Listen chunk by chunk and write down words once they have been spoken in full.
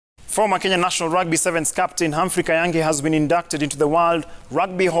Former Kenya National Rugby Sevens captain Humphrey Kayange has been inducted into the World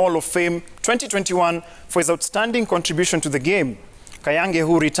Rugby Hall of Fame 2021 for his outstanding contribution to the game. Kayange,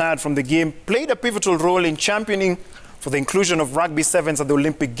 who retired from the game, played a pivotal role in championing for the inclusion of rugby sevens at the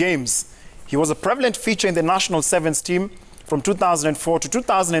Olympic Games. He was a prevalent feature in the national sevens team from 2004 to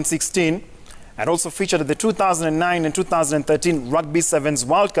 2016 and also featured at the 2009 and 2013 Rugby Sevens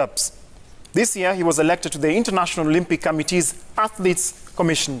World Cups. This year, he was elected to the International Olympic Committee's Athletes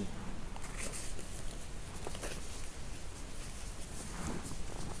Commission.